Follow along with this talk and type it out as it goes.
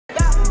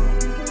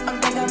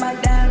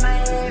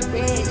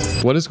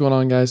What is going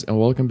on, guys, and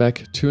welcome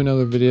back to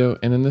another video.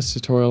 And in this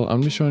tutorial, I'm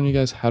going to be showing you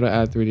guys how to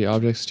add 3D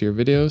objects to your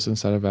videos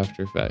inside of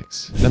After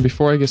Effects. Now,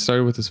 before I get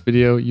started with this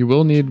video, you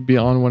will need to be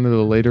on one of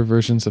the later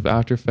versions of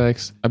After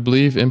Effects. I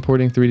believe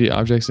importing 3D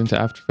objects into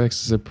After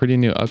Effects is a pretty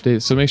new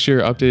update, so make sure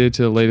you're updated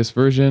to the latest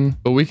version.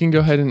 But we can go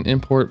ahead and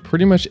import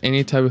pretty much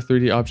any type of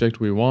 3D object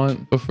we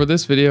want. But for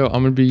this video,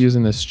 I'm going to be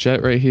using this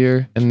jet right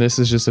here, and this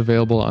is just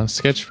available on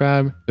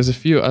Sketchfab. There's a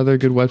few other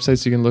good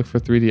websites you can look for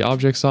 3D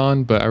objects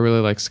on, but I really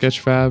like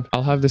Sketchfab.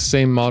 I'll have the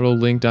same model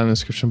linked down in the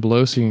description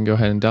below, so you can go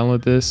ahead and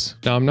download this.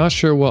 Now, I'm not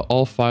sure what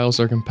all files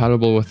are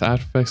compatible with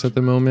After Effects at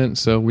the moment,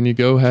 so when you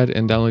go ahead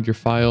and download your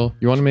file,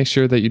 you want to make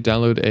sure that you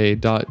download a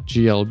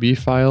 .glb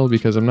file,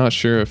 because I'm not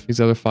sure if these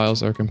other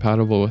files are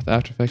compatible with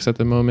After Effects at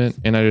the moment,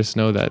 and I just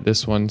know that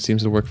this one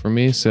seems to work for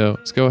me. So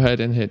let's go ahead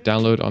and hit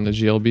download on the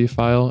GLB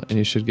file, and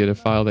you should get a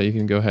file that you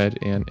can go ahead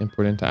and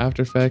import into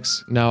After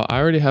Effects. Now, I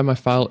already have my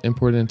file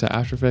imported into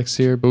After Effects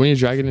here, but when you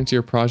drag it into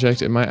your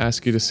project, it might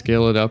ask you to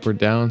scale it up or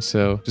down,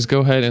 so just go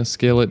ahead and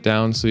scale it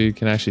down so you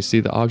can actually see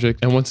the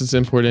object. And once it's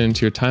imported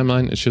into your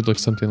timeline, it should look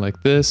something like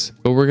this.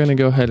 But we're going to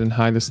go ahead and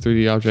hide this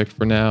 3D object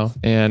for now.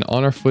 And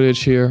on our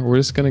footage here, we're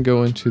just going to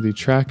go into the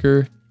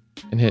tracker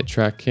and hit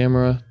track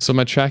camera. So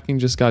my tracking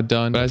just got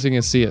done, but as you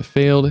can see, it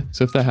failed.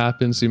 So if that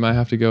happens, you might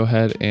have to go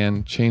ahead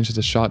and change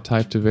the shot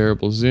type to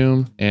variable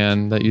zoom,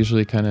 and that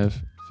usually kind of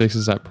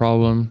fixes that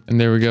problem.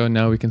 And there we go.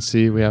 Now we can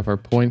see we have our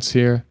points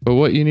here. But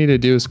what you need to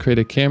do is create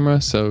a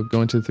camera. So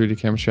go into the 3D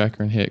camera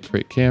tracker and hit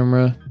create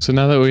camera. So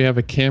now that we have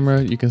a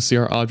camera, you can see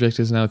our object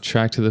is now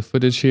tracked to the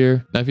footage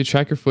here. Now, if you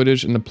track your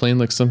footage and the plane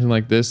looks something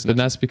like this, then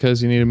that's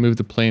because you need to move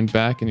the plane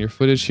back in your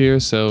footage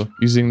here. So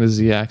using the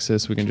Z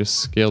axis, we can just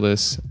scale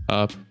this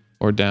up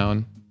or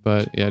down.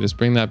 But yeah, just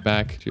bring that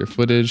back to your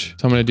footage.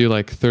 So I'm going to do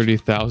like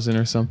 30,000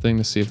 or something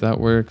to see if that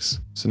works.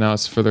 So now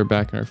it's further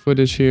back in our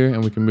footage here,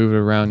 and we can move it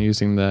around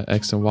using the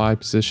X and Y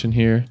position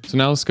here. So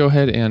now let's go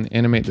ahead and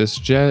animate this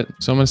jet.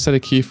 So I'm going to set a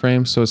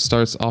keyframe so it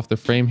starts off the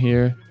frame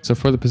here. So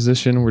for the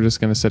position, we're just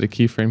going to set a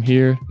keyframe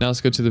here. Now let's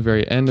go to the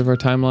very end of our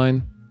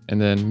timeline and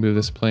then move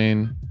this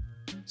plane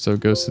so it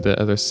goes to the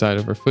other side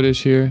of our footage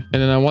here.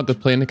 And then I want the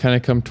plane to kind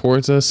of come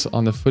towards us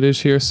on the footage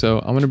here. So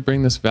I'm going to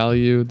bring this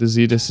value, the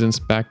Z distance,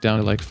 back down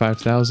to like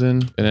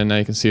 5,000. And then now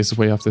you can see it's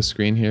way off the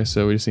screen here.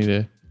 So we just need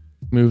to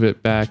move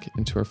it back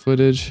into our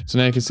footage. So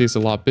now you can see it's a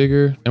lot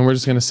bigger, and we're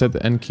just going to set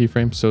the end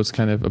keyframe so it's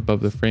kind of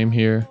above the frame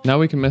here. Now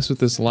we can mess with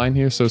this line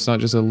here. So it's not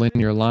just a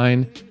linear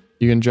line.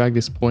 You can drag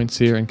these points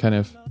here and kind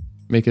of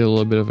make it a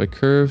little bit of a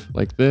curve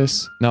like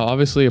this. Now,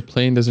 obviously a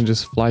plane doesn't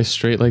just fly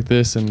straight like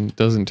this and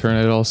doesn't turn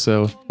at all.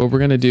 So what we're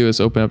going to do is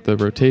open up the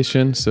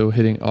rotation. So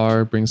hitting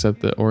R brings up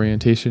the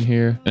orientation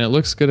here, and it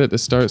looks good at the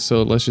start.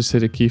 So let's just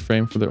hit a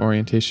keyframe for the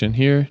orientation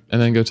here,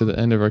 and then go to the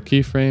end of our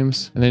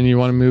keyframes. And then you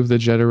want to move the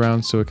jet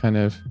around so it kind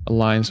of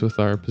aligns with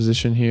our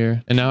position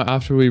here. And now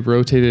after we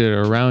rotated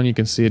it around, you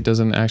can see it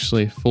doesn't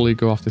actually fully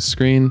go off the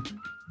screen.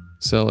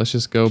 So let's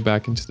just go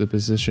back into the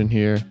position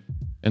here,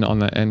 and on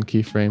that end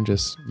keyframe,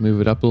 just move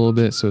it up a little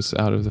bit so it's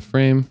out of the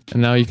frame.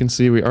 And now you can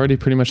see we already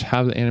pretty much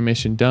have the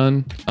animation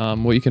done.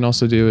 What you can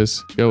also do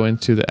is go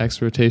into the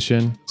X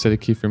rotation, set a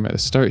keyframe at the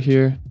start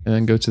here, and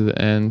then go to the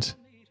end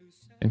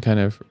and kind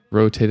of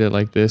rotate it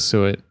like this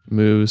so it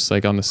moves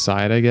like on the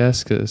side, I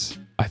guess, because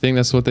I think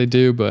that's what they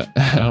do, but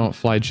I don't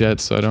fly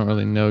jets, so I don't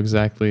really know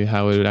exactly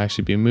how it would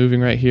actually be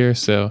moving right here.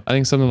 So I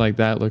think something like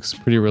that looks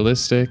pretty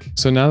realistic.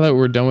 So now that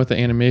we're done with the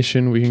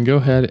animation, we can go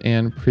ahead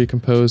and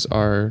pre-compose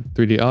our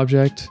 3D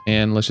object.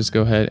 And let's just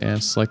go ahead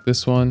and select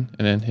this one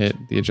and then hit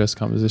the adjust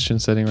composition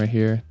setting right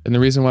here. And the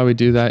reason why we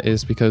do that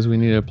is because we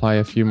need to apply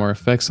a few more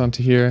effects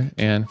onto here.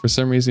 And for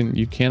some reason,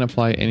 you can't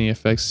apply any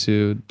effects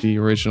to the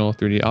original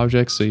 3D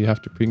object, so you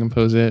have to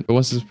pre-compose it. But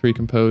once it's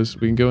pre-composed,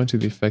 we can go into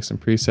the effects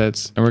and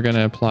presets, and we're going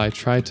to apply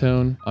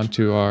tritone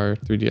onto our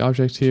 3D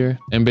object here.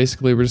 And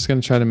basically we're just going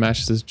to try to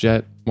match this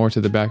jet more to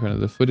the background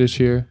of the footage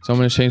here. So I'm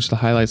going to change the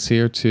highlights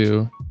here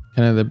to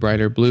kind of the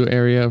brighter blue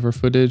area of our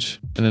footage.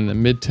 And then the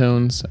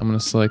midtones, I'm going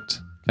to select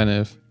kind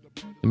of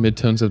the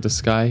midtones of the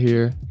sky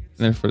here. And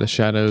then for the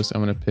shadows,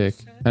 I'm going to pick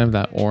kind of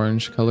that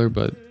orange color,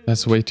 but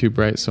that's way too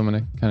bright. So I'm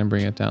going to kind of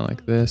bring it down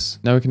like this.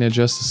 Now we can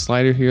adjust the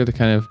slider here to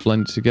kind of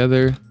blend it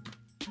together.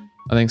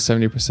 I think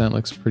 70%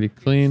 looks pretty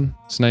clean.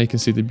 So now you can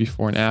see the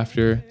before and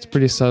after. It's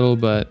pretty subtle,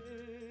 but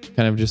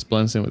kind of just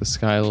blends in with the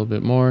sky a little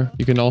bit more.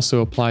 You can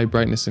also apply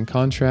brightness and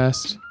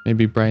contrast,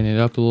 maybe brighten it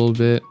up a little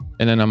bit.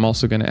 And then I'm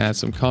also going to add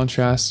some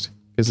contrast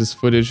because this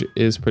footage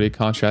is pretty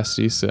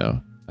contrasty.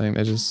 So I think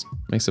that just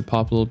makes it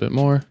pop a little bit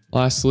more.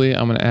 Lastly,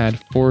 I'm going to add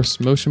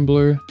force motion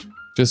blur,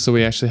 just so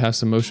we actually have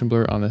some motion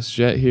blur on this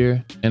jet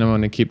here. And I'm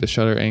going to keep the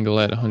shutter angle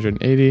at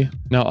 180.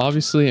 Now,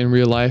 obviously in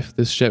real life,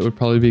 this jet would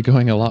probably be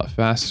going a lot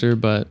faster,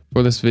 but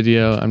for this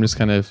video, I'm just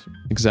kind of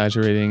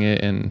exaggerating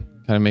it and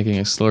kind of making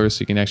it slower so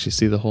you can actually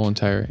see the whole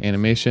entire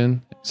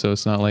animation. So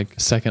it's not like a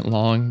second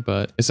long,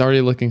 but it's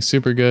already looking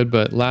super good.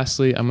 But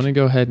lastly, I'm going to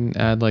go ahead and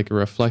add like a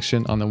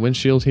reflection on the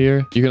windshield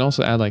here. You can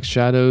also add like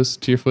shadows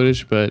to your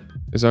footage, but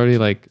there's already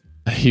like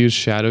a huge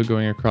shadow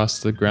going across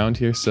the ground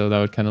here, so that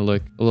would kind of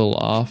look a little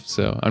off.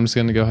 So I'm just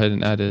going to go ahead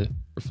and add a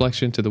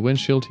reflection to the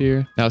windshield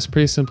here. Now it's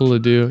pretty simple to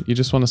do. You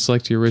just want to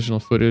select your original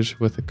footage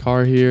with the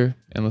car here,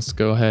 and let's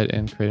go ahead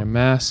and create a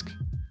mask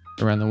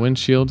around the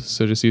windshield.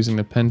 So just using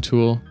the pen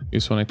tool, you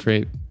just want to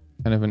create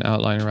kind of an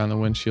outline around the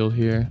windshield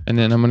here. And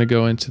then I'm going to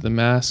go into the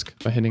mask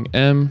by hitting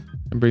M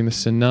and bring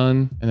this to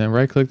none, and then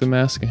right click the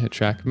mask and hit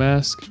track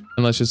mask.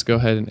 And let's just go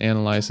ahead and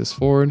analyze this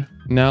forward.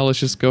 Now let's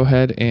just go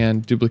ahead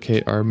and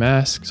duplicate our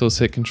mask. So let's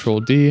hit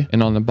Control D,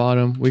 and on the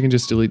bottom, we can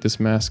just delete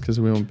this mask because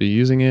we won't be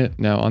using it.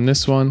 Now on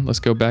this one, let's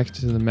go back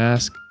to the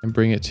mask and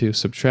bring it to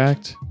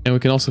subtract. And we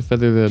can also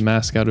feather the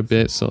mask out a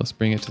bit. So let's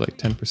bring it to like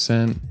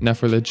 10%. Now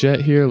for the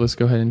jet here, let's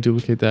go ahead and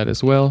duplicate that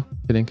as well.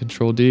 Hitting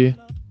Control D.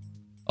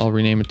 I'll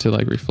rename it to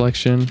like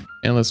reflection,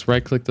 and let's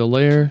right click the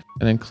layer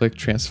and then click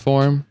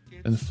transform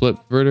and flip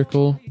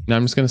vertical. Now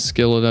I'm just going to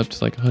scale it up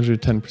to like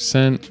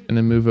 110% and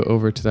then move it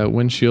over to that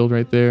windshield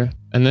right there.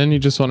 And then you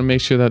just want to make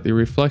sure that the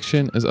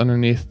reflection is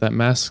underneath that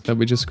mask that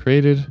we just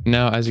created.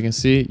 Now, as you can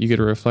see, you get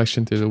a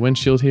reflection through the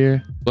windshield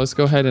here. Let's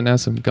go ahead and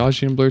add some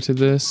Gaussian blur to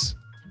this.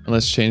 And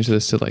let's change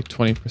this to like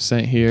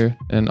 20% here.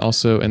 And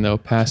also in the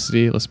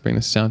opacity, let's bring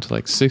this down to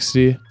like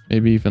 60,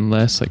 maybe even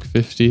less, like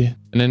 50.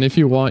 And then if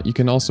you want, you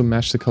can also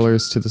match the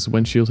colors to this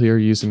windshield here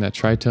using that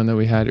tritone that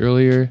we had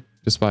earlier,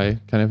 just by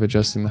kind of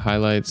adjusting the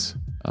highlights,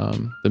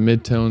 the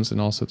midtones, and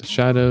also the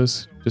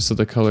shadows, just so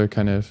the color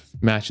kind of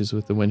matches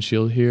with the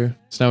windshield here.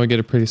 So now we get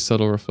a pretty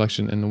subtle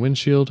reflection in the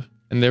windshield.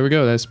 And there we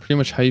go. That's pretty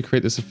much how you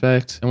create this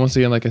effect. And once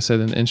again, like I said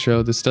in the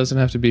intro, this doesn't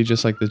have to be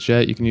just like the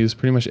jet. You can use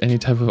pretty much any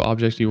type of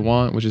object you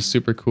want, which is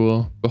super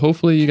cool. But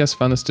hopefully you guys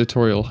found this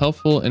tutorial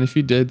helpful. And if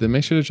you did, then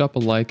make sure to drop a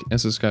like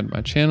and subscribe to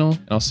my channel.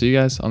 And I'll see you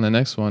guys on the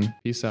next one.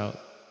 Peace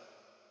out.